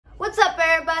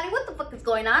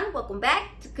going on? Welcome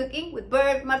back to Cooking with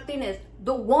Bird Martinez.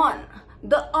 The one,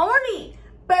 the only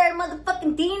Bird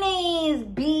motherfucking Martinez,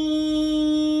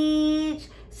 bitch.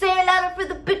 Say it louder for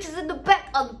the bitches in the back.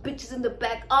 All the bitches in the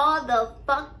back. All the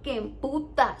fucking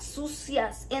putas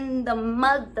sucias in the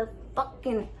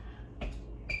motherfucking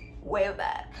way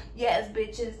back. Yes,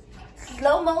 bitches.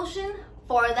 Slow motion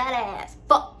for that ass.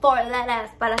 Fuck for that ass.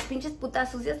 Para las pinches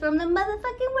putas sucias from the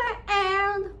motherfucking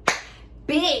world.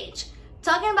 Bitch.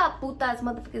 Talking about putas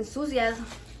motherfucking sucias.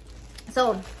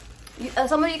 So,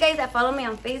 some of you guys that follow me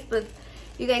on Facebook,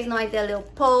 you guys know I did a little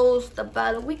post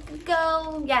about a week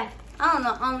ago. Yeah,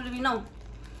 I don't really know.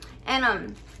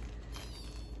 And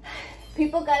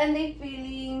people got in their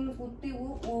feelings.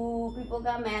 People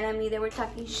got mad at me. They were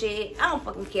talking shit. I don't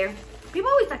fucking care. People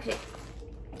always talk shit.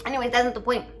 Anyway, that's not the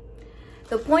point.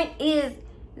 The point is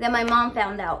that my mom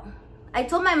found out. I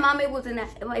told my mom it wasn't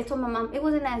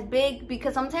as big,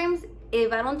 because sometimes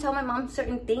if I don't tell my mom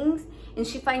certain things and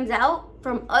she finds out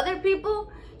from other people,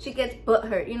 she gets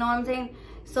butthurt, you know what I'm saying?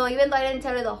 So even though I didn't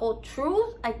tell her the whole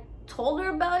truth, I told her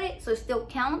about it, so it still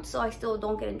counts, so I still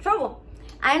don't get in trouble.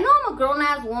 I know I'm a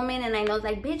grown-ass woman, and I know it's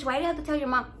like, bitch, why do you have to tell your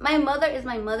mom? My mother is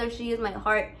my mother, she is my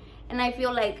heart, and I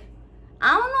feel like,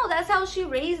 I don't know, that's how she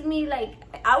raised me. Like,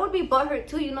 I would be butthurt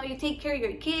too, you know, you take care of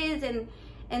your kids, and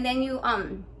then you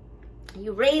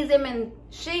raise them and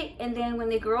shit, and then when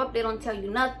they grow up, they don't tell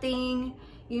you nothing.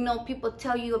 You know, people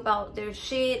tell you about their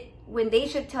shit when they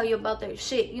should tell you about their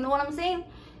shit. You know what I'm saying?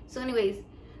 So anyways,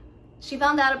 she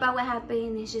found out about what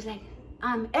happened, and she's like,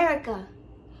 Erica,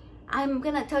 I'm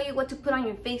gonna tell you what to put on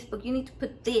your Facebook. You need to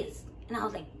put this. And I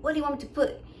was like, what do you want me to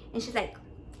put? And she's like,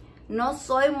 no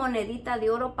soy monedita de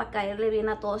oro pa caerle bien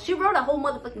a todos. She wrote a whole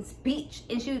motherfucking speech,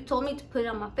 and she told me to put it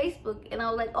on my Facebook. And I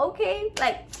was like, okay,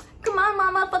 like, come on,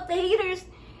 mama, fuck the haters.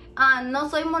 No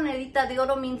soy monedita de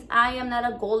oro means I am not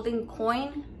a golden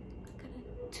coin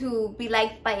to be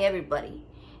liked by everybody.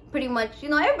 Pretty much, you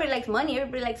know, everybody likes money,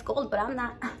 everybody likes gold, but I'm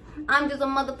not. I'm just a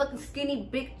motherfucking skinny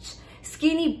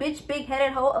bitch,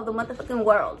 big-headed hoe of the motherfucking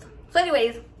world. So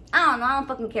anyways, I don't know, I don't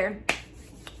fucking care.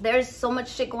 There's so much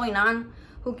shit going on.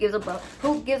 Who gives a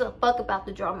fuck about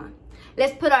the drama?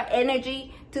 Let's put our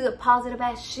energy to the positive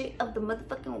ass shit of the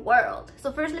motherfucking world.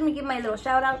 So first, let me give my little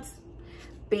shout outs.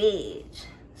 Bitch.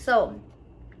 So,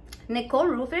 Nicole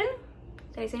Ruffin,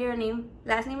 did I say her name,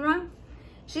 last name wrong?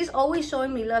 She's always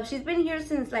showing me love. She's been here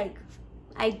since like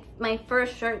my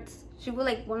first shirts. She was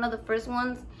like one of the first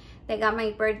ones that got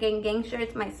my Bird Gang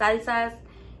shirts, my salsas.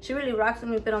 She really rocks with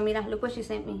me, pero mira, look what she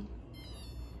sent me.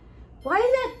 Why is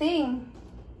that thing?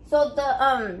 So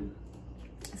the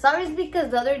sorry, it's because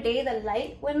the other day the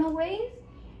light went away,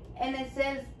 and it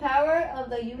says power of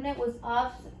the unit was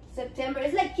off September.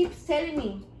 It's like keeps telling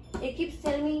me. It keeps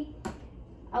telling me.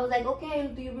 I was like, okay,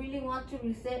 do you really want to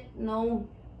reset? No.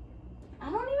 I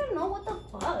don't even know what the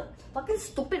fuck. Fucking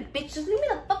stupid bitch. Just leave me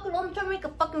the fuck alone. I'm trying to make a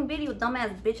fucking video,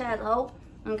 dumbass bitch ass hoe.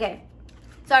 Okay.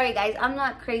 Sorry guys, I'm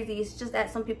not crazy. It's just that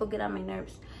some people get on my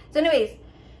nerves. So anyways,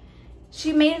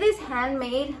 she made this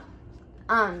handmade,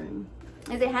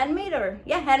 is it handmade or?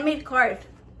 Yeah, handmade card.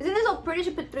 Isn't it so pretty?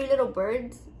 She put 3 little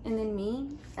birds and then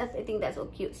me. I think that's so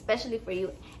cute, especially for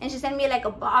you. And she sent me like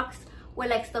a box with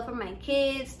like stuff for my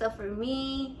kids, stuff for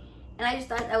me. And I just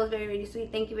thought that was very, very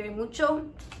sweet. Thank you very mucho.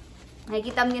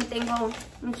 Aquí también tengo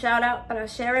un shout out para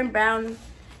Sharon Brown.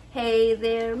 Hey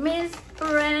there, Miss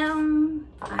Brown.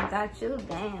 I got you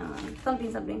down.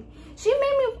 Something. She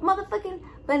made me motherfucking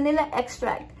vanilla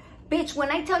extract. Bitch,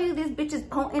 when I tell you this bitch is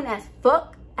potent as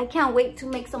fuck, I can't wait to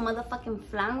make some motherfucking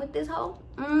flan with this hoe.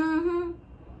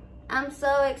 I'm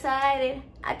so excited.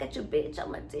 I got you, bitch.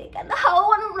 I'm gonna take it. The hoe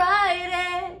wanna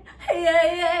ride it.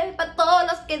 Yeah. Pa'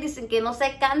 todos los que dicen que no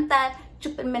sé cantar,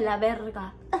 chúpenme la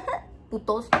verga.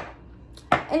 Putos.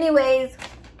 Anyways,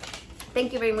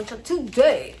 thank you very much. So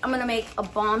today, I'm gonna make a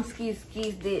bomb skis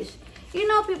dish. You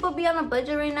know, people be on a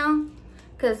budget right now,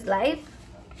 cause life.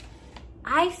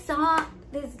 I saw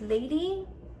this lady.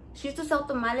 She used to sell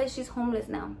tamales. She's homeless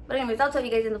now. But anyways, I'll tell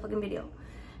you guys in the fucking video.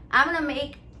 I'm gonna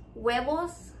make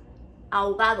huevos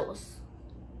ahogados.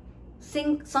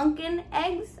 Sunken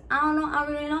eggs. I don't know. I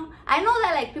don't really know. I know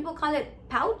that like people call it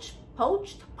poached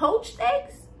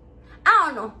eggs. I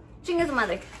don't know. Chingue su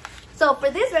madre. So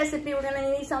for this recipe, we're gonna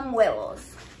need some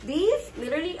huevos. These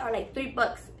literally are like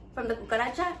 $3 from the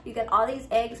cucaracha. You get all these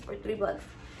eggs for $3,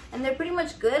 and they're pretty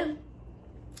much good.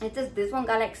 It's just this one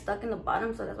got like stuck in the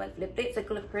bottom, so that's why I flipped it so it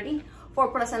could look pretty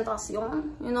for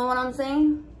presentación. You know what I'm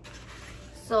saying?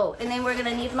 So, and then we're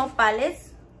gonna need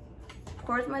nopales. Of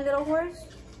course, my little horse.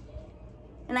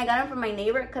 And I got them from my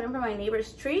neighbor, cut them from my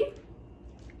neighbor's tree.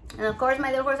 And of course, my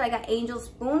little horse, I got Angel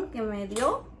Spoon que me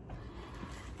dio.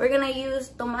 We're gonna use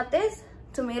tomates,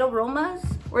 tomato romas.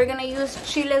 We're gonna use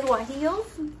chiles guajillos.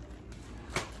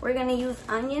 We're gonna use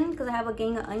onion because I have a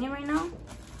gang of onion right now.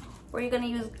 We're gonna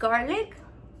use garlic,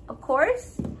 of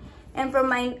course. And from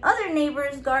my other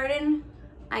neighbor's garden,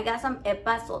 I got some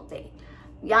epazote.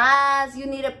 Yes, you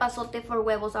need epazote for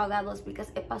huevos ahogados because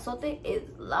epazote is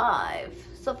live.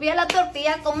 Sofía la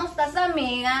tortilla, ¿cómo estás,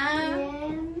 amiga?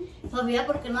 Bien. Sofía,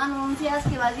 ¿por qué no anuncias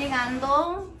que vas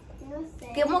llegando? No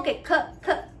sé. ¿Cómo que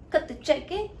cut the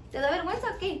cheque? ¿Te da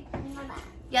vergüenza o qué? No va.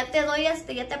 ¿Ya te doy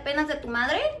ya te apenas de tu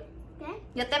madre? ¿Qué?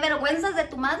 ¿Ya te avergüenzas de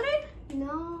tu madre?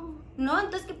 No. No,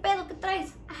 entonces ¿qué pedo? ¿Qué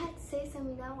traes? I had to say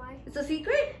something, that why. It's a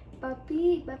secret?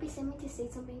 Papi sent me to say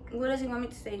something. What does he want me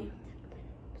to say?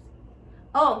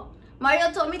 Oh,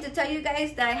 Mario told me to tell you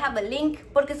guys that I have a link.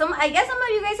 Porque I guess some of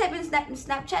you guys have been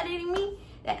Snapchatting me.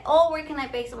 That, oh, where can I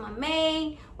buy some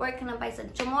mamey? Where can I buy some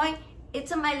chamoy?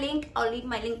 It's on my link. I'll leave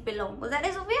my link below. Was that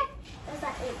it, Sofia? That's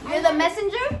not it. You're the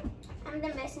messenger? I'm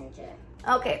the messenger.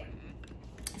 Okay.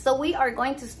 So we are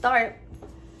going to start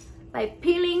by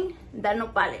peeling the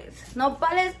nopales.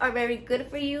 Nopales are very good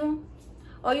for you.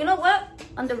 Oh, you know what?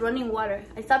 On the running water.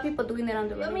 I saw people doing it on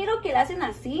the running water. Yo miro que la hacen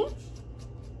así.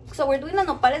 So we're doing the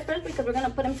nopales first because we're going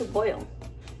to put them to boil.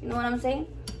 You know what I'm saying?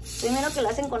 Primero que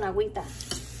la hacen con agüita.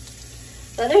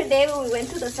 The other day when we went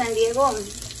to the San Diego,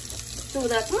 to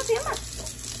the, ¿cómo se llama?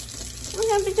 ¿Cómo se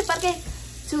llama, pinche parque?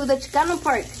 To the Chicano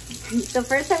Park. The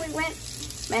first time we went,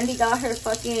 Mandy got her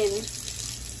fucking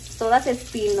todas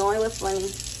espino. It was funny.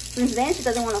 Since then, she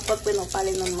doesn't want to fuck with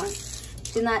nopales no more.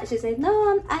 She said,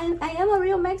 no, I am a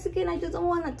real Mexican. I just don't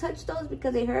want to touch those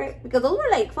because they hurt. Because those were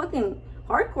like fucking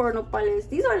hardcore nopales.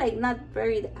 These are like not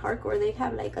very hardcore. They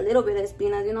have like a little bit of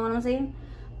espinas. You know what I'm saying?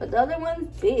 But the other ones,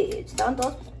 bitch, estaban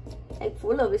todos like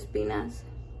full of espinas.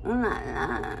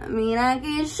 Mira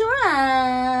que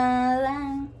chulada.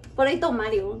 Por ahí está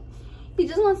Mario. He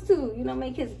just wants to, you know,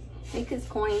 make his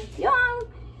coin. Yeah,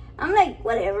 I'm like,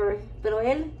 whatever. But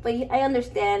I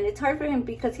understand. It's hard for him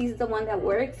because he's the one that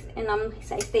works, and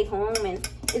I stay home, and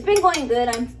it's been going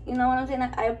good. You know what I'm saying?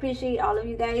 I appreciate all of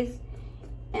you guys,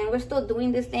 and we're still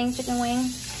doing this thing, chicken wing.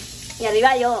 Y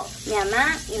arriba yo, mi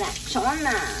mamá y la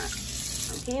chona.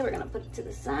 Okay, we're gonna put it to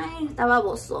the side. Está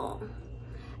baboso.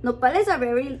 Nopales are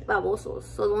very babosos,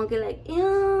 so don't get like,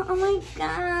 ew, oh my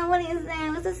god, what is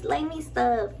that? What's this slimy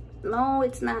stuff? No,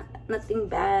 it's not nothing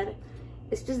bad.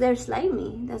 It's just they're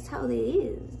slimy. That's how it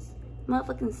is.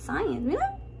 Motherfucking science,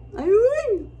 mira.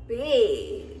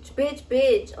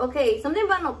 Bitch. Okay, something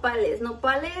about nopales.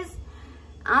 Nopales,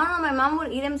 I don't know, my mom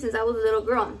would eat them since I was a little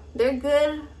girl. They're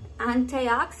good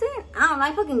antioxidant. I don't know,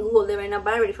 I fucking googled it right now,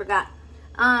 but I already forgot.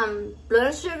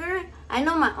 Blood sugar, I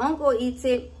know my uncle eats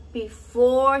it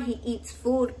before he eats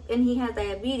food, and he has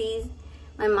diabetes.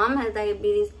 My mom has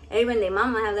diabetes. Everyone, their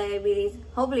mama has diabetes.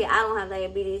 Hopefully I don't have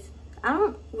diabetes. I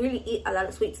don't really eat a lot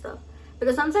of sweet stuff,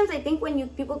 because sometimes I think when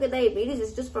people get diabetes,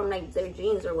 it's just from like their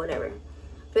genes or whatever.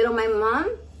 But my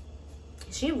mom,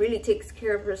 she really takes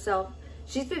care of herself.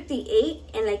 She's 58,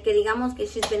 and like que digamos que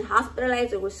she's been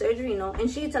hospitalized or with surgery, you know, and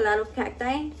she eats a lot of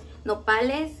cacti,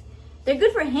 nopales. They're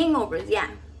good for hangovers, yeah.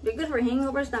 They're good for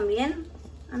hangovers también.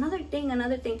 Another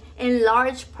thing.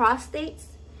 Enlarged prostates.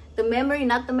 The memory,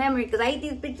 not the memory, because I eat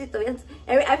these bitches.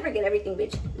 I forget everything,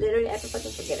 bitch. Literally, I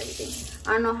fucking forget everything.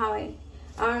 I don't know how I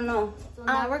don't know. So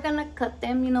now we're gonna cut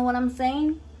them, you know what I'm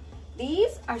saying?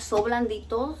 These are so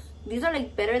blanditos. These are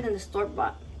like better than the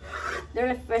store-bought. They're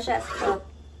like fresh as fuck.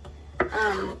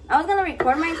 I was gonna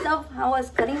record myself how I was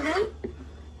cutting them,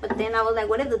 but then I was like,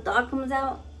 what if the dog comes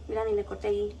out?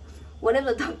 What if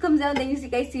the dog comes out, then you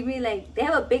guys see me like, they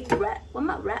have a big rat. What am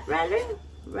I, rat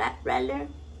rattler?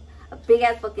 A big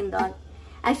ass fucking dog.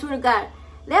 I swear to God,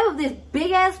 they have this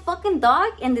big ass fucking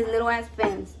dog and this little ass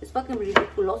fence. It's fucking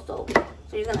ridiculoso.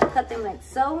 So you're gonna cut them like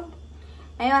so.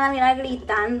 Ahí van a mirar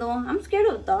gritando. I'm scared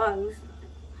of dogs,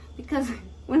 because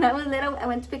when I was little, I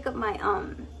went to pick up my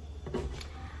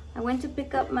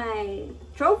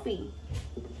trophy.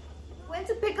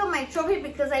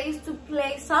 Because I used to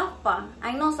play softball.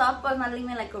 I know softball is not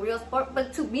even like a real sport,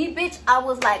 but to me, bitch, I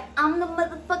was like, I'm the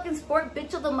motherfucking sport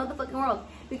bitch of the motherfucking world,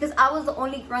 because I was the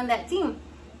only girl on that team.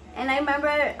 And I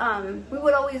remember we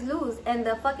would always lose, and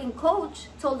the fucking coach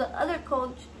told the other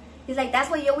coach, he's like, that's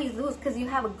why you always lose, because you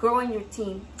have a girl in your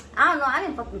team. I don't know, I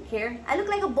didn't fucking care. I look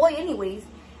like a boy anyways.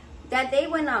 That day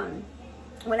when I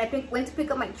went to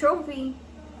pick up my trophy,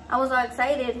 I was all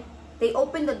excited. They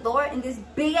opened the door, and this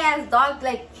big ass dog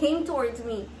like came towards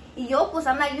me. Y yo, pues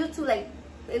I'm not used to, like,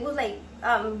 it was like,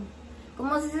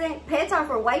 como se dice, pets are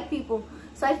for white people.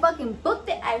 So I fucking booked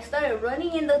it. I started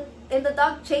running, and the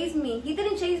dog chased me. He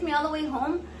didn't chase me all the way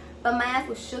home, but my ass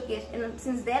was shookish. And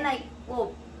since then,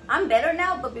 well, I'm better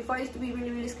now, but before I used to be really,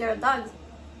 really scared of dogs.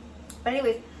 But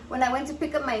anyways, when I went to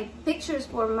pick up my pictures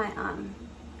for my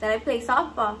that I play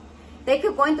softball, they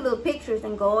kept going through the pictures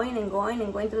and going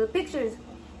through the pictures.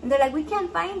 And they're like, we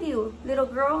can't find you, little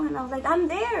girl. And I was like, I'm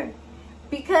there.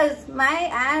 Because my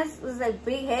ass was like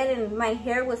big head and my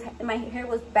hair was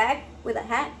back with a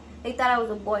hat. They thought I was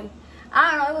a boy.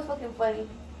 I don't know, it was fucking funny.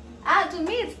 To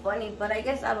me it's funny, but I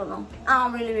guess I don't know. I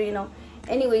don't really know.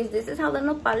 Anyways, this is how the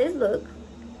nopales look.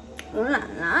 Oh la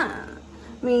la.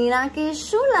 Mira que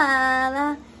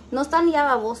chulada. No están ya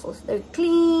babosos. They're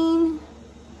clean.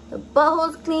 The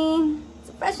butthole's clean.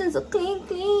 Suppression's so clean.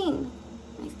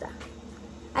 Ahí está.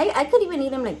 I could even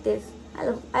eat them like this.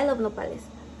 I love nopales.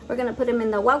 We're gonna put them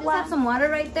in the guagua. Just have some water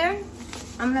right there.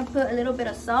 I'm gonna put a little bit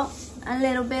of salt. A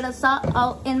little bit of salt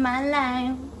out in my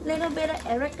life. Little bit of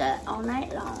Erica all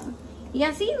night long. Y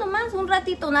así nomás, un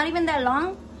ratito, not even that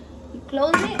long. You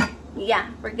close it. Yeah,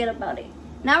 forget about it.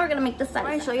 Now we're gonna make the salsa. I'm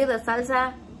gonna show you the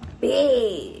salsa.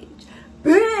 Bitch!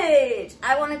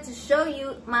 I wanted to show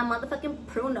you my motherfucking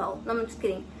pruno. No, I'm just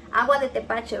kidding. Agua de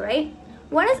tepache, right?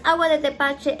 What is agua de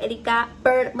tepache, Erika?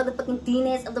 Bird, motherfucking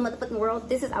Martinez of the motherfucking world.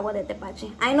 This is agua de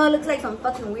tepache. I know it looks like some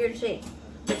fucking weird shit,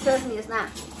 but trust me, it's not.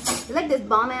 It's like this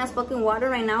bomb ass fucking water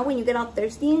right now when you get all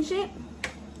thirsty and shit.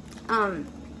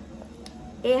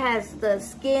 It has the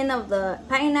skin of the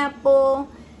pineapple,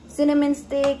 cinnamon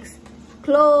sticks,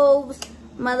 cloves,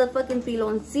 motherfucking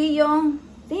piloncillo.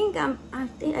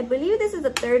 I believe this is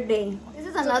the third day. This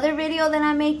is another video that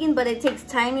I'm making, but it takes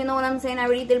time, you know what I'm saying? I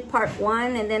already did part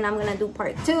 1, and then I'm gonna do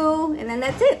part 2, and then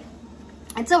that's it.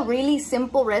 It's a really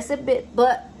simple recipe,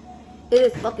 but it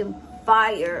is fucking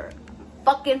fire.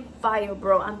 Fucking fire,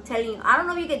 bro. I'm telling you. I don't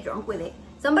know if you get drunk with it.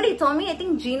 Somebody told me, I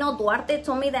think Gino Duarte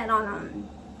told me that on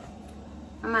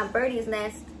my birdie's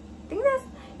nest. I think that's,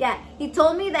 yeah. He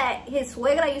told me that his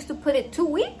suegra used to put it 2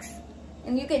 weeks,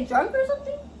 and you get drunk or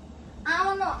something. I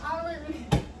don't know.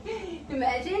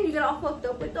 Imagine you get all fucked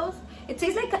up with those. It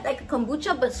tastes like a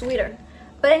kombucha but sweeter.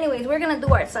 But anyways, we're gonna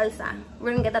do our salsa.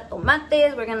 We're gonna get the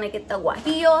tomates. We're gonna get the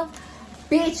guajillos.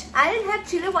 Bitch, I didn't have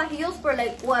chile guajillos for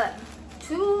like what,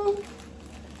 two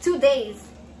days,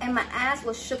 and my ass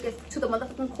was shook to the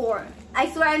motherfucking core. I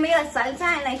swear I made a salsa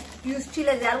and I used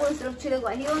chile de algo instead of chile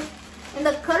guajillos, and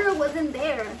the color wasn't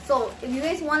there. So if you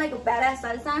guys want like a badass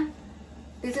salsa,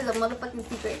 this is a motherfucking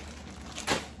secret.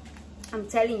 I'm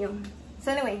telling you.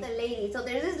 So anyway, the lady. So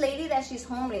there's this lady that she's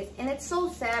homeless. And it's so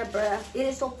sad, bruh. It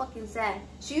is so fucking sad.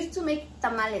 She used to make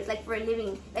tamales, like, for a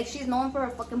living. Like, she's known for her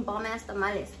fucking bomb-ass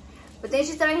tamales. But then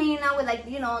she started hanging out with, like,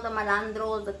 you know, the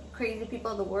malandros, the crazy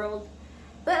people of the world.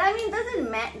 But, I mean, that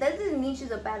doesn't mean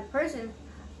she's a bad person.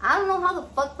 I don't know how the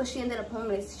fuck, but she ended up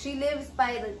homeless. She lives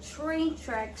by the train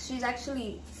tracks. She's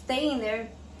actually staying there.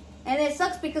 And it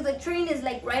sucks because the train is,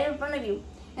 like, right in front of you.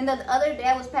 And the other day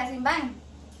I was passing by.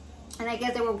 And I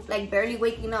guess they were like barely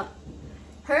waking up.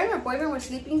 Her and her boyfriend were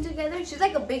sleeping together. She's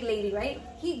like a big lady, right?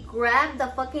 He grabbed the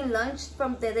fucking lunch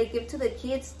from that they give to the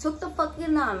kids, took the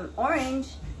fucking orange,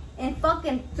 and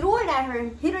fucking threw it at her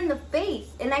and hit her in the face.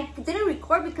 And I didn't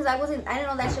record because I didn't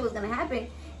know that shit was gonna happen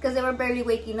because they were barely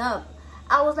waking up.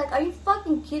 I was like, are you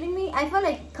fucking kidding me? I felt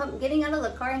like getting out of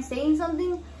the car and saying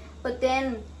something, but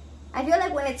then I feel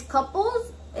like when it's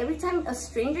couples, every time a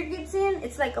stranger gets in,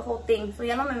 it's like a whole thing. So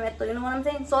ya no me meto, you know what I'm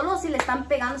saying? Solo si le están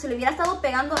pegando, si le hubiera estado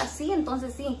pegando así,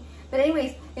 entonces sí. But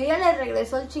anyways, ella le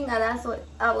regresó el chingadazo.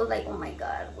 I was like, oh my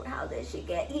God, how did she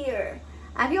get here?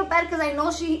 I feel bad because I know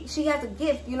she has a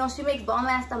gift. You know, she makes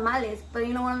bomb-ass tamales. But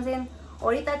you know what I'm saying?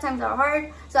 Ahorita times are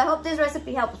hard. So I hope this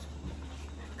recipe helps.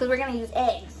 Because we're going to use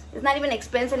eggs. It's not even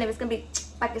expensive. It's going to be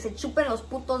para que se chupen los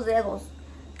putos dedos.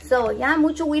 So, yeah,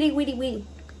 mucho weedy.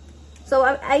 So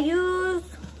I use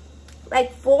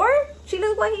like 4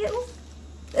 chiles guajillos.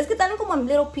 Es que están como in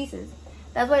little pieces.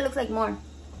 That's why it looks like more.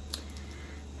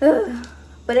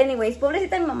 But anyways,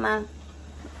 pobrecita mi mamá.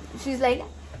 She's like,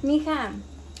 mija,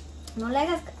 no le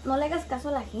hagas caso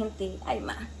a la gente. Ay,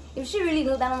 ma. If she really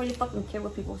knew, I don't really fucking care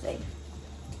what people say.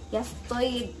 Ya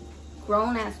estoy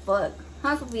grown as fuck.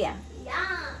 Huh, Sofía?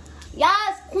 Yeah.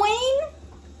 Yes, queen.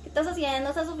 ¿Qué estás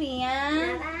haciendo, Sofía?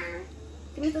 Nada.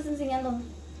 ¿Qué me estás enseñando?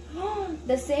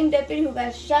 The same deputy who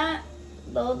got shot,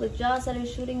 though the jaw started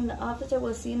shooting, the officer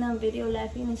was seen on video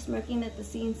laughing and smirking at the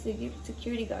scene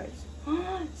security guards.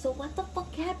 So what the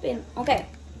fuck happened? Okay.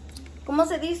 ¿Cómo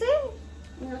se dice?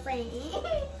 No sé.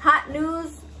 Hot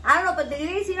news. I don't know, but did you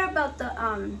guys hear about the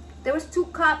there was 2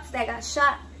 cops that got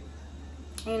shot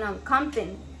in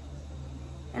Compton.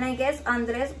 And I guess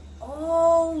Andres,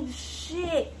 oh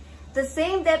shit. The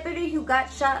same deputy who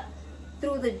got shot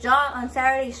through the jaw on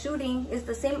Saturday's shooting is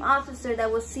the same officer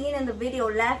that was seen in the video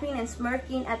laughing and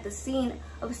smirking at the scene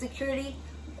of a security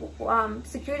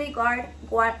security guard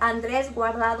Andres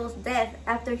Guardado's death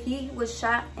after he was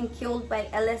shot and killed by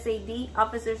LSAD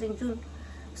officers in June.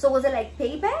 So was it like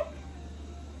payback?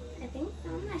 I think so.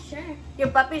 I'm not sure. Your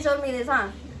papi showed me this, huh?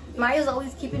 Mario's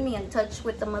always keeping me in touch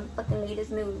with the motherfucking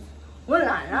latest news. Ooh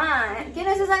la la. ¿Quién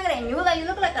es esa greñuda? You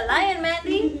look like a lion,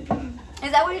 Mandy.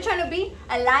 Is that what you're trying to be?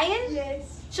 A lion?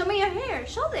 Yes. Show me your hair.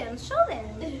 Show them. Show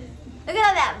them. Look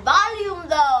at that volume,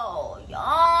 though. Yes,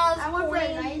 I want for a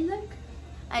queen. lion look.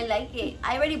 I like it.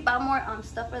 I already bought more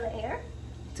stuff for the hair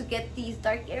to get these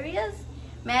dark areas.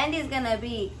 Mandy's gonna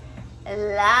be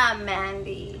la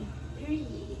Mandy.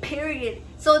 Period.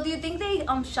 So do you think they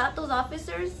shot those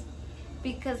officers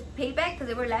because payback? Because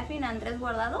they were laughing at Andres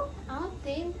Guardado? I don't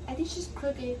think. I think she's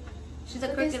crooked. She's a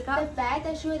Because crooked cop. the fact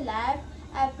that she would laugh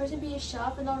at a person being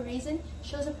shot for no reason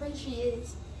shows the person she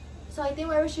is. So I think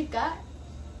whatever she got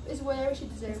is whatever she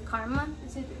deserves. It's karma.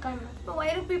 It's karma. But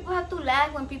why do people have to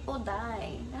laugh when people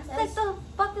die? That's like the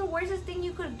fucking worstest thing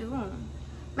you could do.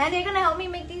 Mandy, you're gonna help me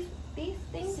make these things?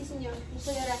 Sí, señor. Yo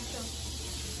soy de rancho.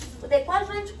 ¿De cuál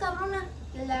rancho, cabrona?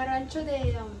 De la rancho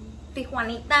de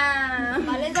Tijuanita.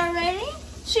 Vales are ready?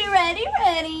 She ready?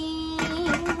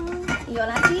 Y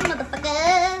ahora sí,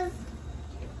 motherfuckers.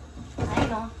 I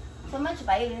know. So much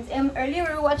violence. And earlier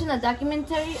we were watching a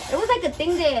documentary. It was like a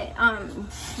thing that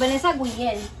Vanessa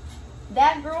Guillen.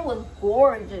 That girl was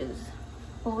gorgeous.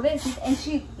 And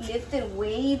she lifted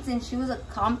weights and she was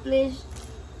accomplished.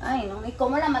 Ay no, y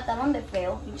cómo la mataron de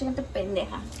feo. Pinche gente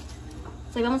pendeja.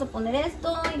 So vamos a poner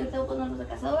esto. Yo tengo que ponerlos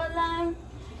acá sola.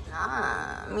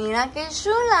 Ah, mira qué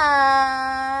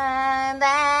chula.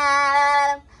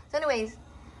 So anyways,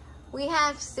 we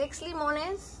have 6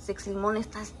 limones. 6 limones,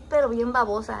 estás pero bien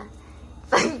babosa.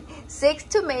 6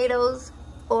 tomatoes,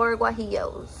 4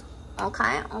 guajillos.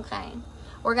 Okay, okay.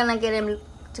 We're gonna get him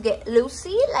to get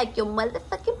Lucy like your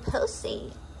motherfucking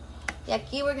pussy. Y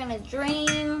aquí we're gonna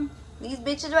drain these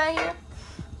bitches right here.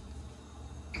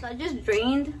 So I just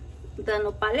drained the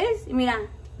nopales. Y mira,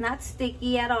 not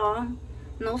sticky at all.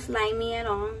 No slimy at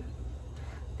all.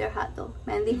 They're hot though,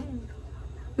 Mandy.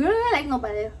 You don't even like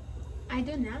nopales. I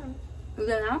do now. You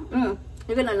do now?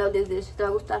 You're gonna love this dish. Te va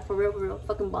a gustar for real.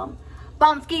 Fucking bomb.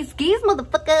 Bomb skis,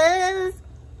 motherfuckers.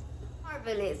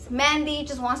 Marvelous. Mandy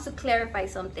just wants to clarify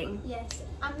something. Yes,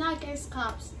 I'm not against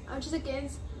cops. I'm just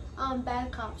against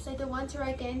bad cops. Like the ones who are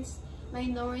against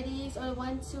minorities or the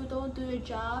ones who don't do their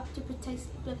job to protect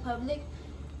the public.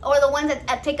 Or the ones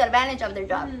that take advantage of their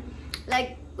job.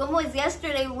 Like, when was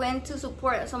yesterday, we went to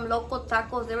support some local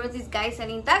tacos. There was these guys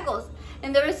selling tacos.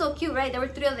 And they were so cute, right? There were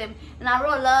 3 of them. And I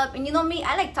roll up. And you know me,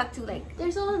 I like talk to like...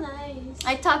 They're so nice.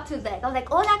 I talked to them. I was like,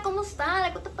 hola, ¿cómo está?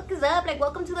 Like, what the fuck is up? Like,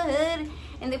 welcome to the hood.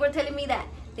 And they were telling me that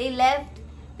they left.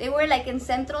 They were like in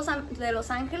Centro de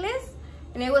Los Angeles.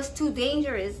 And it was too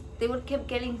dangerous. They would keep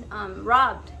getting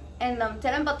robbed. And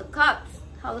tell them about the cops.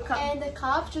 How the cops... And the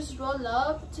cops just roll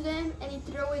up to them and they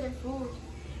throw away their food.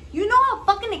 You know how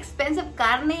fucking expensive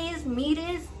carne is, meat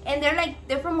is? And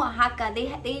they're from Oaxaca.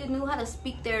 They knew how to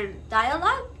speak their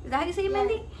dialogue. Is that how you say it,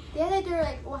 Mandy? Yeah, like they're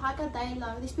like Oaxaca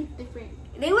dialogue. They speak different.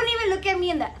 They wouldn't even look at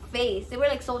me in the face. They were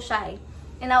like so shy.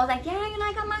 And I was like, yeah, you know,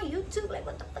 I got my YouTube. Like,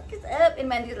 what the fuck is up? And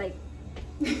Mandy's like...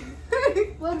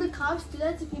 Well, the cops do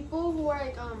that to people who are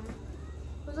like,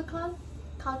 what's it called?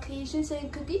 Caucasians selling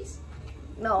cookies?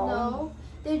 No.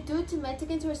 They do it to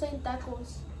Mexicans who are selling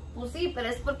tacos. Pues sí, pero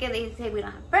es porque they say we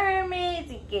don't have permits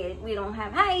y que we don't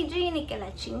have hygiene y que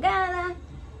la chingada.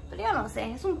 Pero yo no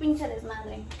sé, es un pinche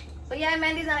desmadre. But yeah,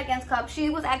 Mandy's not against cops. She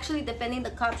was actually defending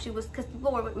the cops. Because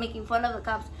people were making fun of the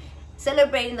cops,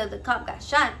 celebrating that the cop got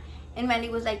shot. And Mandy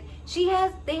was like, they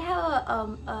have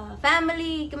a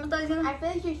family. ¿Qué me está diciendo? I feel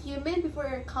like you're human before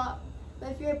you're a cop.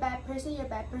 But if you're a bad person, you're a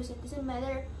bad person. It doesn't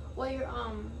matter what your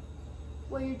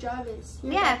job is.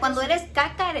 Yeah, cuando eres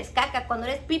caca, eres caca. Cuando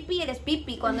eres pipi, eres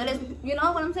pipi. Cuando eres, you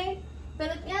know what I'm saying?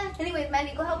 Pero yeah, anyways,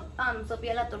 Mandy, go help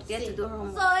Sofía la tortilla to do her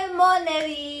homework. Soy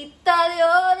monedita de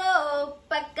oro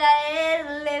pa'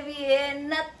 caerle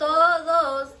bien a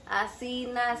todos. Así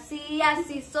nací,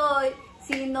 así soy.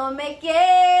 Si no me quieren,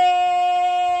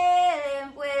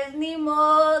 pues ni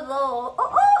modo.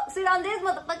 Sit on this,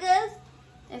 motherfuckers.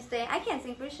 I can't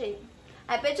sing for shit.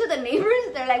 I bet you the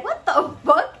neighbors, they're like, what the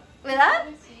fuck?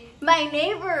 ¿Verdad? My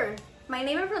neighbor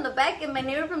from the back and my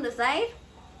neighbor from the side,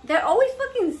 they're always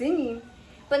fucking singing.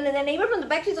 But the neighbor from the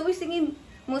back, she's always singing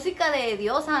música de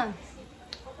Dios, huh?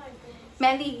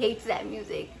 Mandy hates that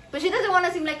music. But she doesn't want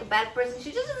to seem like a bad person.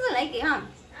 She just doesn't like it, huh? I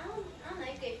don't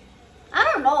like it. I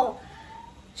don't know.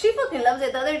 She fucking loves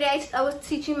it. The other day, I was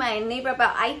teaching my neighbor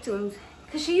about iTunes.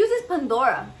 Because she uses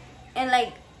Pandora. And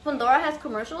like, Pandora has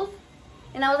commercials.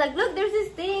 And I was like, look, there's this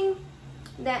thing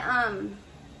that,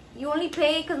 you only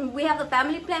pay because we have the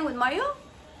family plan with Mario.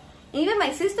 And even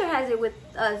my sister has it with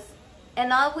us.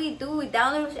 And all we do, we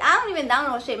download. I don't even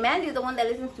download shit. Mandy's the one that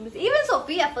listens to music. Even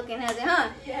Sophia fucking has it, huh?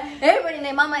 Yeah. Everybody and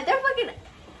their mama, they're fucking.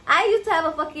 I used to have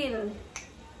a fucking,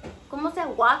 ¿cómo se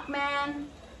llama? Walkman,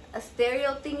 a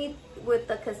stereo thingy with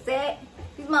a cassette.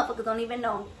 These motherfuckers don't even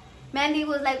know. Mandy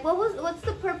was like, what's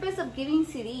the purpose of giving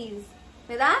CDs?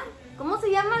 ¿Verdad? ¿Cómo se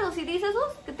llaman los CDs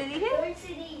esos que te dije? Burn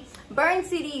CDs. Burn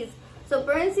CDs. So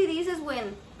burn CDs is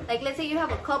when, like, let's say you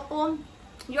have a couple.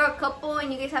 You're a couple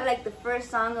and you guys have like the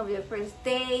first song of your first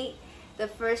date, the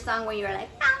first song where you're like,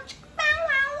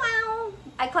 wow.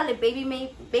 I call it baby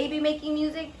making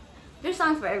music. There's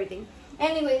songs for everything.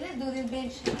 Anyway, let's do this,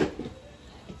 bitch.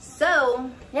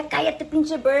 So, ya cállate,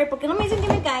 pinche bird. ¿Por qué no me dicen que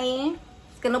me calle?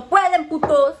 Es que no pueden,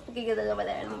 putos. Porque yo over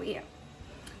there and over here.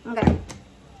 Okay.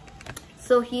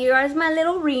 So here is my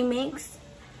little remix.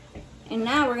 And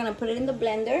now we're gonna put it in the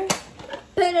blender.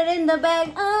 Put it in the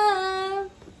bag.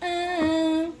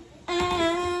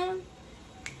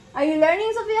 Are you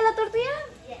learning, Sofía, la tortilla?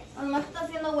 Yes. ¿O nomás estás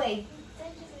haciendo way?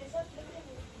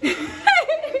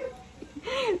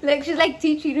 Like she's like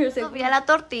teaching her. Sofía, la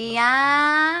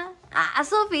tortilla. Ah,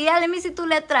 Sofía, let me see tu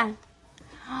letra.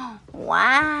 Wow.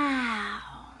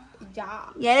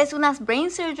 Yeah. Ya eres una brain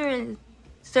surgeon.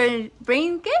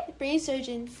 Brain ¿qué? Brain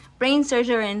surgeon. Brain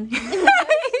surgeon.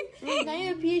 Now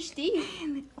you're a PhD.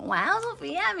 Wow,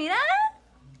 Sofía, mira.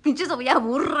 Pinche Sofía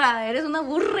burra. Eres una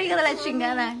burra, hija de la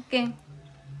chingada. ¿Qué?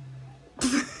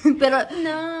 Pero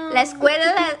No. la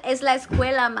escuela es la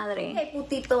escuela, madre. Hey,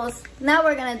 putitos. Now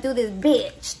we're gonna do this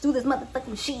bitch. Do this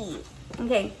motherfucking shit.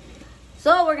 Okay.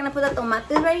 So we're gonna put the tomates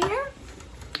right here.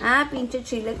 Ah, pinche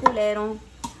chile culero.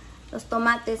 Los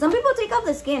tomates. Some people take off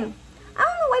the skin. I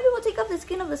don't know why people take off the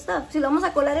skin of the stuff. Si lo vamos a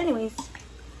colar anyways.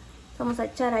 So vamos a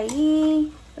echar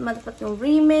ahí. The motherfucking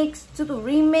remix. To the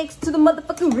remix. To the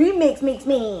motherfucking remix.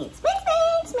 Mix.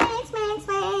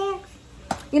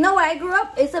 You know where I grew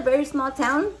up? It's a very small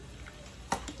town.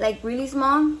 Like really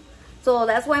small. So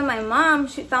that's why my mom,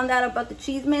 she found out about the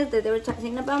chismes that they were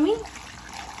saying about me.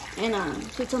 And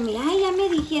she told me, ay, ya me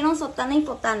dijeron sotana y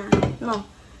fotana. No.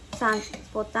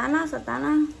 Fotana,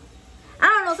 satana. I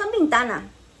don't know, something tana.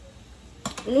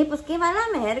 Y le dije, pues, ¿qué va la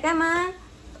merga, man?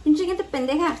 Pinche gente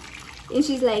pendeja. And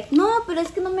she's like, no, pero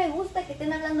es que no me gusta que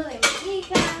estén hablando de mi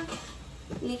hija.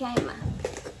 Y le dije, ay, ma,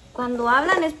 cuando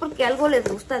hablan es porque algo les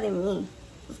gusta de mí.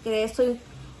 Porque soy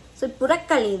pura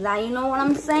calidad, you know what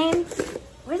I'm saying?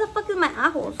 Where the fuck is my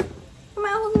ajos? Put my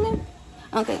ajos in there?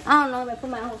 Okay, I don't know if I put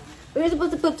my ajos. We're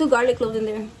supposed to put 2 garlic cloves in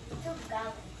there.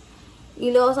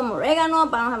 Y luego some oregano,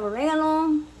 but I don't have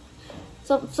oregano.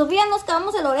 So, Sofía, nos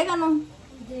cavamos el oregano.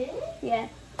 Did? Yeah.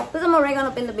 Put some oregano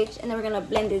up in the bitch, and then we're gonna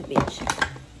blend this bitch.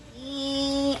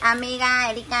 Y amiga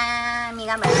Erika,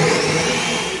 amiga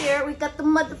María. Here we got the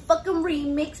motherfucking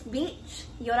remix, bitch.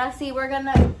 Y ahora sí, we're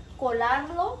gonna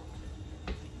colarlo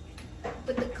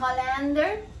with the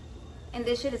colander. And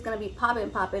this shit is gonna be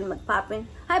popping.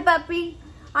 Hi, papi.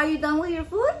 Are you done with your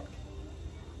food?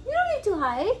 You don't need to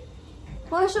hide.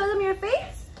 Want to show them your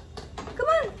face? Come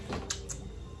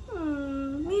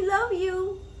on. We love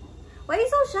you. Why are you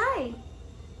so shy?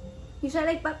 You shy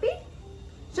like papi?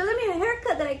 Show them your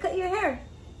haircut that I cut your hair.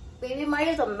 Baby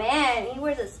Mario's a man. He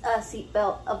wears a seat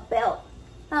belt, a belt.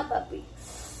 Huh, papi?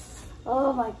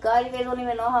 Oh my God, you guys don't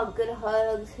even know how good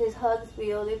his hugs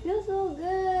feel. They feel so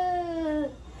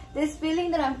good. This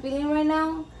feeling that I'm feeling right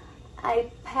now,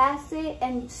 I pass it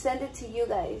and send it to you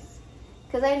guys.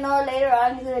 Because I know later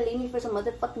on he's going to leave me for some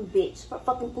motherfucking bitch. For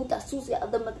fucking puta sucia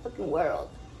of the motherfucking world.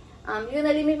 You're going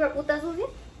to leave me for puta sucia?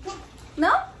 Yeah.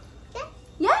 No? Yeah.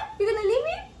 Yeah? You're going to leave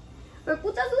me for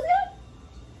puta sucia?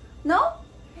 No?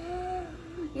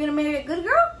 You're going to marry a good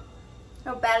girl?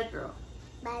 Or a bad girl?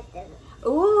 Bad girl.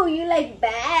 Ooh, you like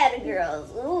bad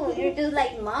girls. Ooh, you're just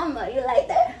like mama. You like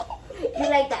that. You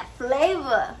like that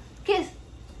flavor. Kiss.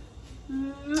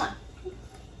 Mwah.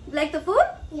 You like the food?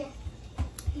 Yeah.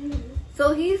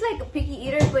 So he's like a picky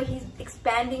eater, but he's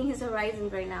expanding his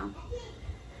horizons right now.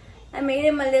 I made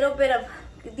him a little bit of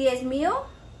diez mío,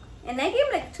 and I gave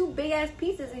him like 2 big ass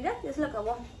pieces. Y ya, just look at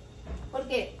one.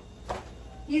 Porque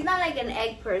he's not like an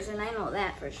egg person. I know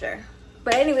that for sure.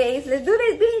 But anyways, let's do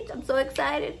this, bitch. I'm so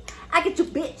excited. I get you,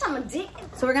 bitch. I'm a dick.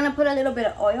 So we're gonna put a little bit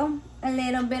of oil. A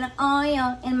little bit of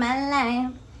oil in my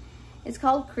life. It's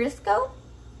called Crisco.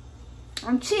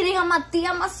 I'm cheating on my tia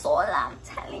Masola. I'm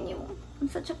telling you. I'm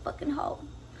such a fucking hoe.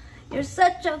 You're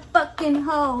such a fucking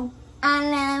hoe. I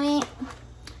love it.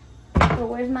 So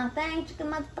where's my thing?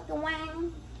 Chicken motherfucking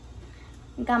wang.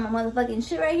 Got my motherfucking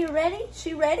shit right here ready.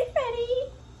 She ready?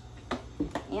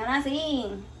 Y ahora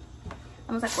sí.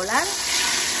 Vamos a colar.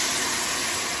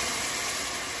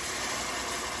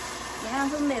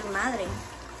 es un desmadre.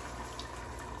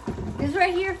 This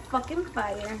right here, fucking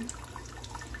fire.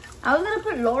 I was gonna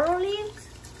put laurel leaves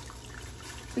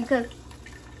because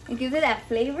it gives it that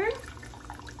flavor,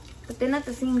 but then at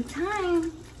the same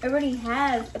time, it already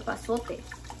has epazote.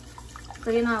 So,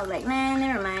 you know, I was like, nah,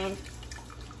 never mind.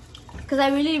 Because I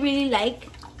really, really like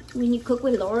when you cook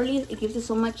with laurel leaves, it gives it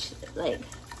so much, like,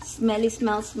 smelly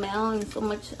smell, and so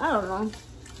much, I don't know.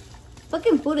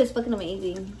 Fucking food is fucking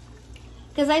amazing.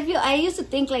 Because I used to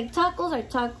think, like, tacos are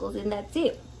tacos, and that's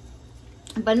it.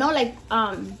 But no, like,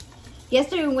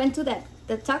 yesterday we went to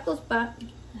the taco spot.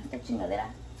 The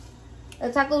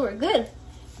tacos were good.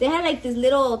 They had like this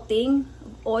little thing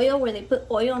of oil where they put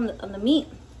oil on the meat,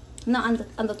 no, on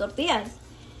the tortillas.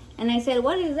 And I said,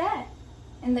 "What is that?"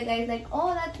 And the guy's like,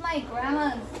 "Oh, that's my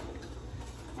grandmother's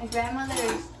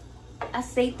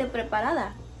aceite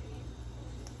preparada."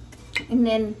 And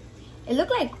then it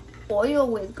looked like oil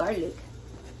with garlic.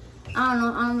 I don't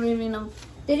know. I don't really know.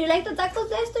 Did you like the tacos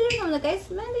yesterday from the guys,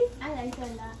 Mandy? I liked it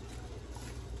a lot.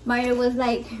 Mario was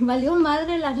like, valió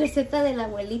madre la receta de la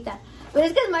abuelita. But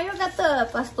it's because Mario got the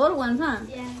pastor ones, huh?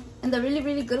 Yeah. And the really,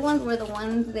 really good ones were the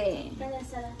ones they...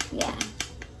 Yeah.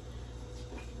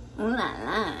 Ooh la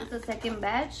la. The second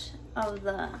batch of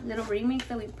the little remix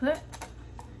that we put.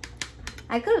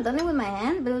 I could have done it with my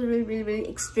hand, but it was really, really, really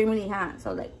extremely hot.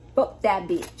 So I was like, fuck that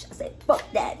bitch. I said, fuck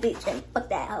that bitch and fuck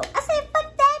that hoe. I said,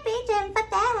 fuck that bitch and fuck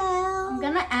that hoe. I'm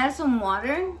gonna add some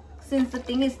water since the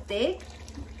thing is thick.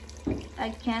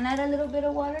 I can add a little bit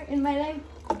of water in my life.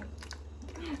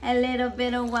 A little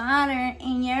bit of water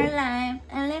in your life.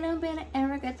 A little bit of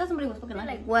Erica. I thought somebody was fucking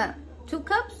like, what? 2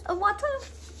 cups of water?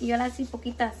 Y ahora sí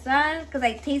poquita sal. Because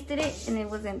I tasted it and it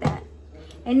wasn't that.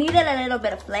 It needed a little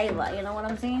bit of flavor. You know what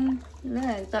I'm saying?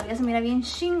 Look, todavía se mira bien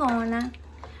chingona.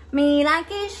 Mira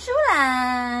qué chula.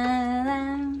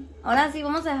 Ahora sí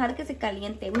vamos a dejar que se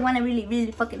caliente. We want it really,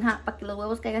 really fucking hot para que los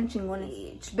huevos caigan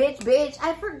chingones. Bitch.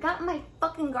 I forgot my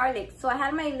fucking garlic. So I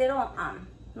had my little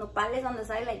nopales on the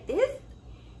side like this.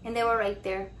 And they were right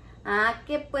there. Ah,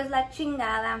 que pues la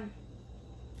chingada.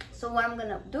 So what I'm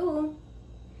gonna do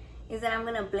is that I'm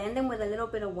gonna blend them with a little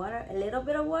bit of water.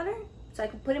 So I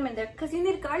can put them in there. Because you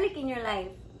need garlic in your life.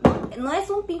 No es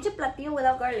un pinche platillo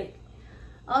without garlic.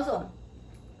 Also,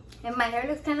 if my hair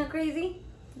looks kind of crazy,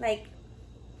 like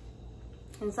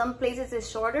in some places it's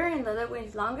shorter and the other way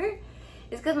is longer,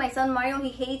 it's because my son Mario, he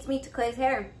hates me to cut his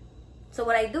hair. So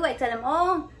what I do, I tell him,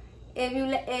 oh, if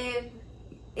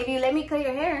you let me cut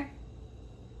your hair,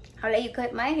 I'll let you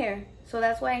cut my hair. So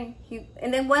that's why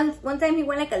and then one time he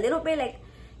went like a little bit, like,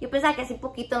 yo pensaba que así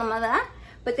poquito nomás, ¿verdad?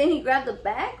 But then he grabbed the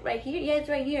back right here, yeah, it's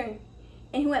right here.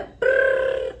 And he went,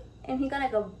 brrr, and he got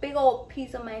like a big old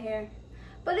piece of my hair.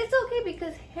 But it's okay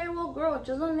because hair will grow.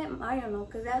 Just don't let Mario know,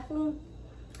 because that fool,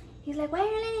 he's like, why are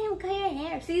you letting him cut your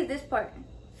hair? See this part.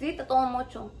 See, está todo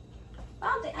mocho.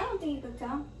 I don't think you can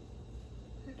tell.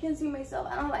 I can't see myself.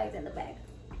 I don't know why it's in the back.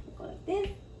 Go like this.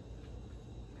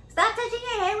 Stop touching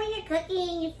your hair when you're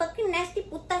cooking. You fucking nasty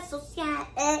puta sucia.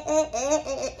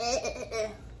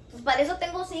 Pues para eso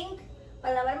tengo zinc.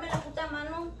 Para lavarme la puta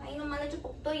mano. Ahí nomás le echo un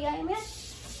poquito y ya, mira.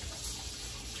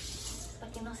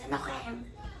 Para que no se enojen.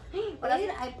 What I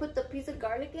did, I put the piece of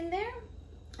garlic in there.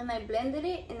 And I blended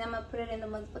it. And I'm going to put it in the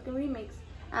motherfucking remix.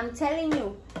 I'm telling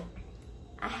you.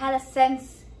 I had a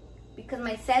sense. Because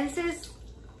my senses.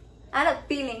 I had a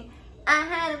feeling.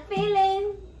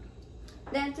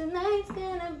 That tonight's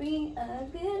gonna be a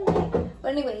good night.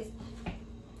 But anyways,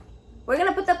 we're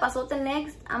gonna put the epazote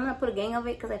next. I'm gonna put a gang of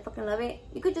it because I fucking love it.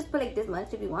 You could just put like this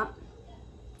much if you want.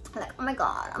 Like, oh my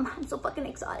god, I'm so fucking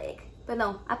exotic. But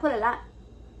no, I put a lot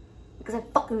because I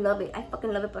fucking love it. I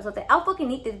fucking love epazote. I'll fucking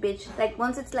eat this bitch. Like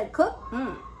once it's like cooked.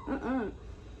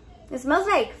 It smells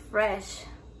like fresh.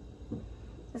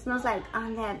 It smells like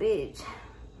on that bitch.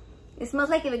 It smells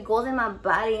like if it goes in my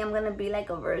body, I'm gonna be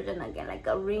like a virgin again, like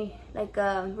a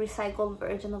recycled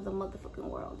version of the motherfucking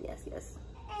world. Yes.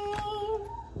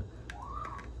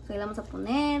 So le vamos a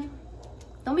poner.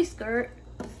 Don't be scared.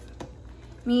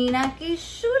 Mira que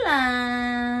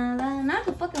chula. Now I have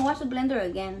to fucking wash the blender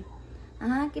again.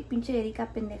 Ajá, qué pinche Erika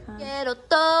pendeja. Quiero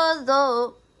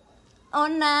todo o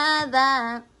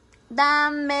nada.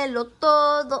 Dámelo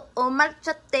todo o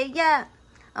márchate ya.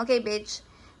 Okay, bitch.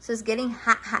 So it's getting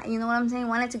hot. You know what I'm saying?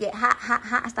 Want it to get hot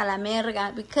hasta la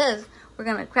merga. Because we're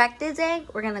going to crack this egg.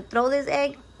 We're going to throw this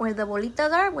egg where the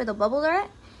bolitas are, where the bubbles are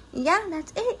at. Yeah,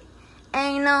 that's it.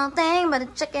 Ain't no thing but a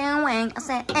chicken wing. I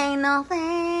said, ain't no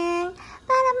thing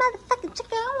but a motherfucking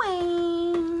chicken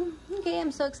wing. Okay,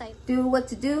 I'm so excited. Do what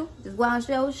to do. Just wash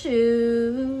your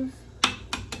shoes.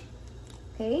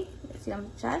 Okay, let's see. I'm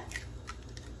going to check.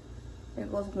 There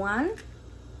goes one.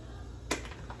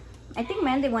 I think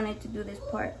Mandy wanted to do this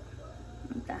part.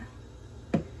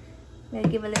 Gotta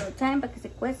give a little time para que se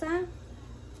cueza.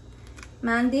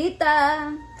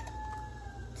 Mandita.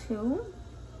 2.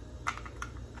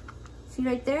 See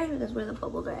right there? That's where the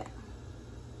bubbles are at.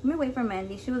 Let me wait for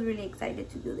Mandy. She was really excited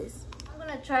to do this. I'm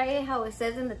gonna try how it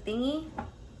says in the thingy.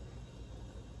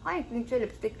 I think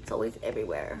lipstick is always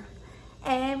everywhere.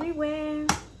 Everywhere,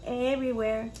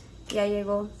 everywhere. Ya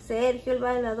llegó Sergio el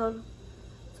bailador.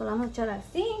 Solo vamos a echar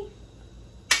así.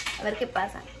 A ver qué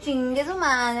pasa. Chingue su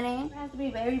madre. It has to be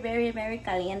very, very, very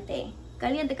caliente.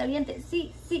 Caliente, caliente.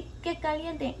 Sí, sí, qué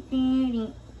caliente.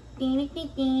 Tiri, tiri, tiri,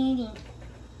 tiri.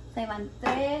 O sea, van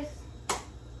 3.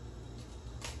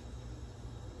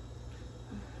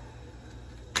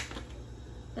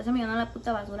 Ya se me llenó la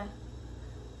puta basura.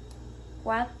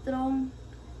 4.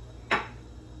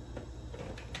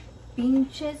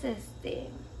 Pinches,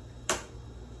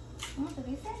 ¿cómo se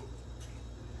dice?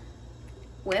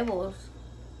 Huevos.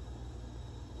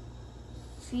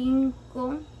 5.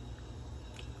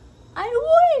 I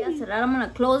would. Cerrar. I'm gonna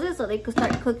close it so they could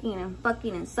start cooking and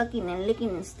fucking and sucking and licking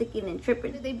and sticking and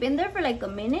tripping. They've been there for like a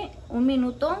minute, un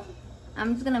minuto.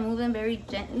 I'm just gonna move them very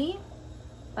gently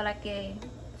para que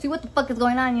see what the fuck is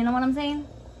going on. You know what I'm saying?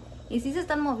 Y si se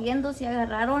están moviendo, si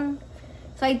agarraron.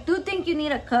 So I do think you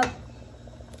need a cup.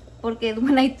 Porque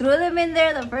when I threw them in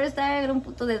there the first time, era un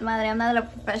puto desmadre. I'm not a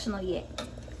professional yet.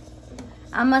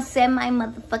 I'm a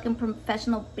semi-motherfucking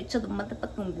professional bitch of the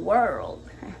motherfucking world.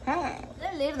 The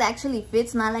lid actually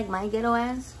fits, not like my ghetto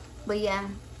ass. But yeah,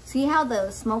 see how the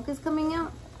smoke is coming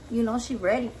out? You know she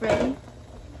ready, Freddy.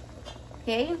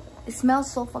 Okay? It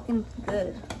smells so fucking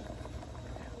good.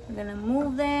 We're gonna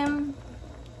move them.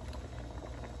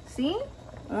 See?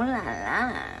 Oh la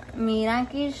la. Mira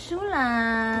que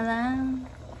chulada.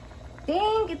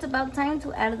 Think it's about time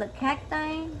to add the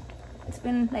cacti. It's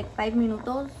been like 5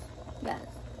 minutos. Yes.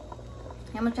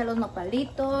 I'm gonna try los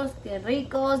nopalitos. Que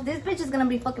ricos. This bitch is gonna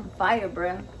be fucking fire,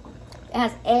 bruh. It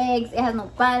has eggs. It has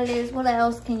nopales. What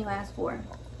else can you ask for?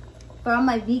 For all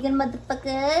my vegan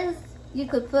motherfuckers, you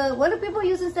could put. What do people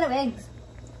use instead of eggs?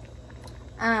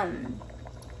 I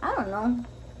don't know.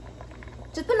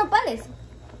 Just put nopales.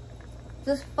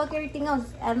 Just fuck everything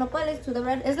else. Add nopales to the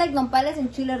red. It's like nopales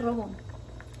and chile rojo.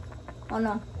 Oh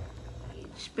no.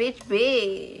 Bitch,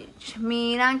 bitch.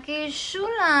 Mira que chulada.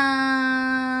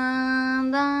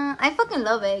 I fucking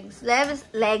love eggs. Legs,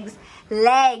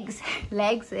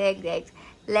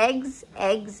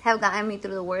 eggs have gotten me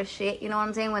through the worst shit. You know what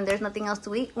I'm saying? When there's nothing else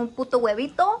to eat. Un puto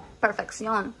huevito.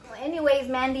 Perfección. Anyways,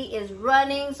 Mandy is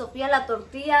running. Sofia la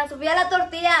tortilla. Sofia la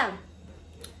tortilla.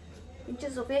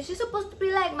 Pinche Sofia. She's supposed to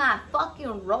be like my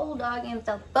fucking road dog and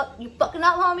the fuck. You fucking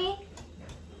up, homie?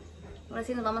 Ahora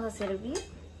sí nos vamos a servir.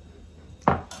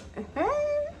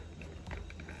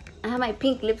 I have my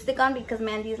pink lipstick on because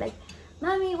Mandy's like,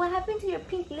 Mommy, what happened to your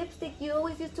pink lipstick? You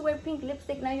always used to wear pink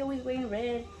lipstick, now you're always wearing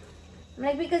red. I'm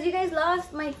like, because you guys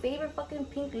lost my favorite fucking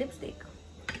pink lipstick.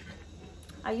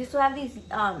 I used to have these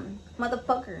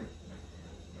motherfucker.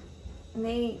 And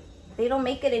they don't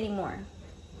make it anymore.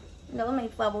 That was my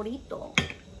favorito.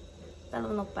 Están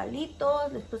los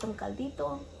nopalitos, les puse un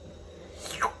caldito.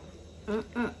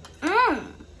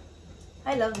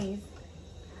 I love these.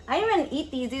 I didn't even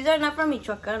eat these. These are not from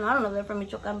Michoacan. I don't know if they're from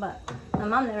Michoacan, but my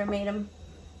mom never made them.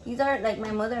 These are like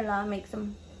my mother-in-law makes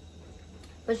them.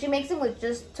 But she makes them with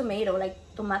just tomato, like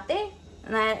tomate.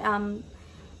 And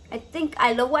I think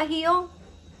I love guajillo.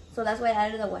 So that's why I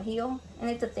added the guajillo. And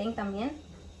it's a thing también.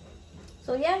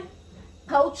 So yeah.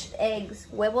 Poached eggs.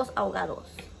 Huevos ahogados.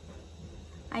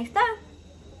 Ahí está.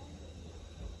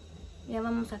 Ya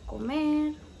vamos a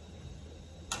comer.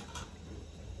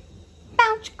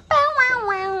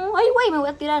 Ay, güey, me voy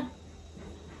a tirar.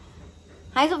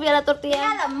 Hi, Sofía la tortilla.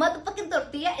 Yeah, la motherfucking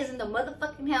tortilla is in the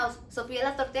motherfucking house. Sofía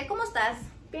la tortilla, ¿cómo estás?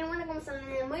 Bien buena como Santa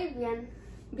Elena, muy bien.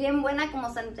 Bien buena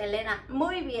como Santa Elena,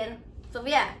 muy bien.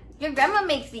 Sofía, your grandma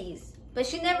makes these, but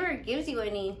she never gives you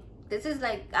any. This is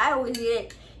like, I always eat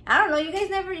it. I don't know, you guys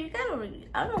never, I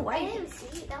don't know why. I didn't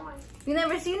see that one. You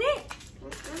never seen it?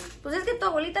 Pues es que tu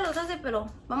abuelita los hace, pero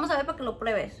vamos a ver para que lo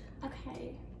pruebes.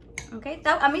 Okay. Okay,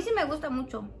 a mí sí me gusta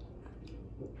mucho.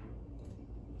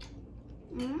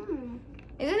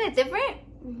 Isn't it different?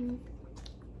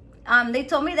 They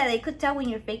told me that they could tell when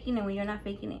you're faking it when you're not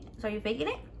faking it. So are you faking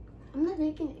it? I'm not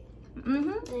faking it.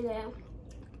 Okay.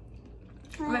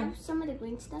 Can I have some of the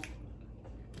green stuff?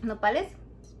 Nopales?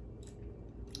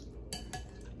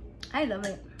 I love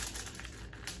it.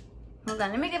 Hold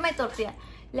on, let me get my tortilla.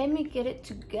 Let me get it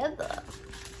together.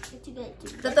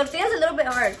 The tortilla is a little bit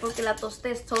hard porque la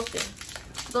tosté is toasted.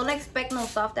 Don't expect no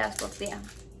soft ass tortilla.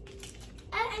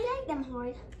 I like them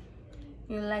hard.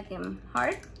 You like them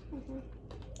hard? A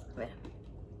ver.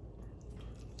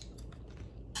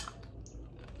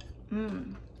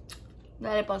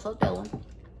 La epazote, güey.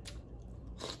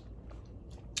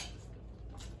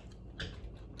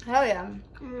 Hell yeah.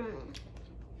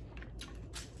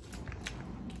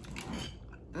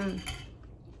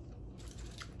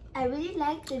 I really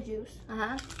like the juice.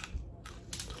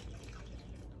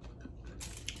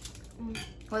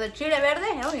 With the chile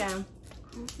verde, hell yeah.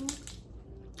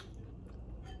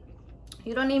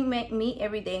 You don't eat meat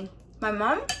every day. My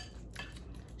mom,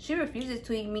 she refuses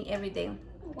to eat meat every day.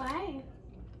 Why?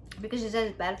 Because she says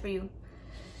it's bad for you.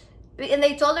 And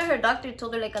they told her, her doctor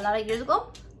told her like a lot of years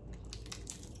ago.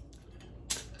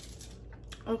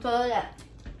 And told her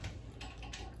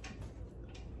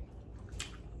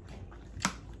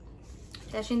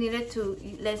that she needed to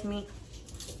eat less meat.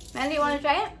 Mandy, you want to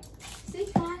try it? See,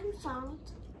 time salt.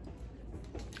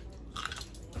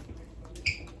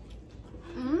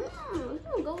 It's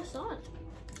gonna go with salt.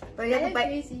 But you have to bite.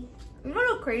 Crazy. You don't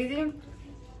look crazy.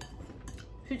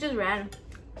 She just ran.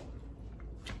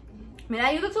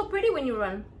 Mira, you look so pretty when you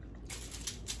run.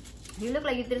 You look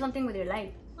like you did something with your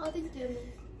life. Oh, thank you.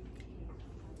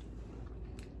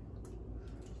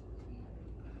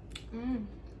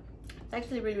 It's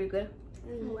actually really, really good.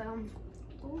 Well,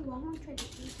 oh, I want to try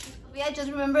this. Yeah,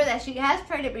 just remember that she has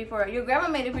tried it before. Your grandma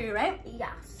made it for you, right?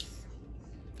 Yes.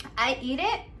 I eat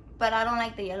it, but I don't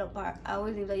like the yellow part. I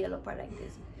always leave the yellow part like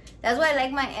this. That's why I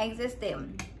like my eggs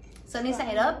sunny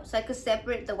side up, so I could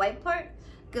separate the white part,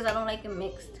 because I don't like it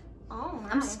mixed. Oh,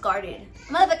 I'm scarred.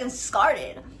 Motherfucking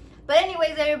scarred. But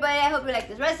anyways, everybody, I hope you like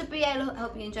this recipe. I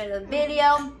hope you enjoyed the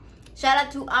video. Shout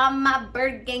out to all my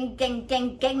bird gang,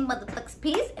 motherfuckers.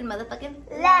 Peace and motherfucking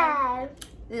love.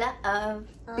 Love.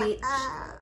 Bitch.